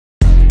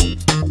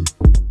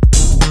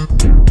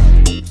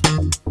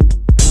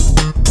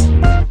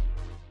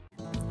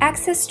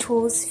Access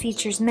Tools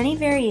features many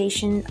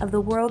variations of the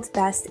world's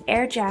best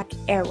AirJack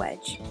air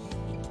wedge.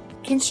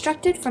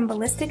 Constructed from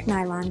ballistic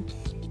nylon,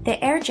 the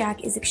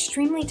AirJack is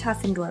extremely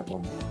tough and durable,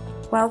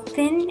 while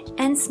thin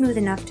and smooth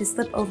enough to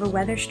slip over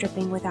weather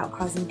stripping without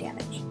causing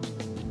damage.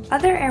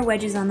 Other air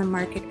wedges on the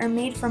market are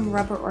made from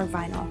rubber or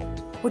vinyl,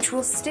 which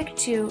will stick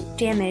to,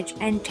 damage,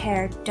 and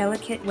tear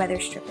delicate weather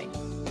stripping.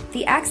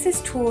 The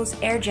Access Tools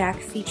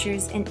AirJack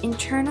features an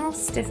internal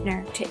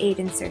stiffener to aid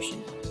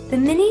insertion. The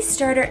Mini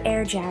Starter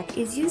AirJack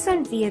is used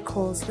on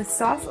vehicles with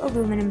soft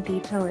aluminum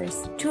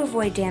B-pillars to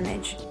avoid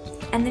damage,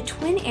 and the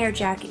Twin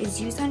AirJack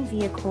is used on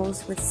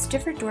vehicles with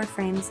stiffer door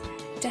frames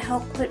to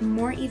help put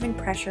more even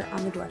pressure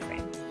on the door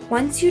frame.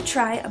 Once you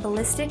try a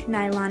ballistic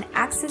nylon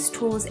Access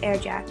Tools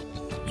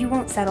AirJack, you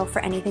won't settle for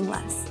anything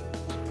less.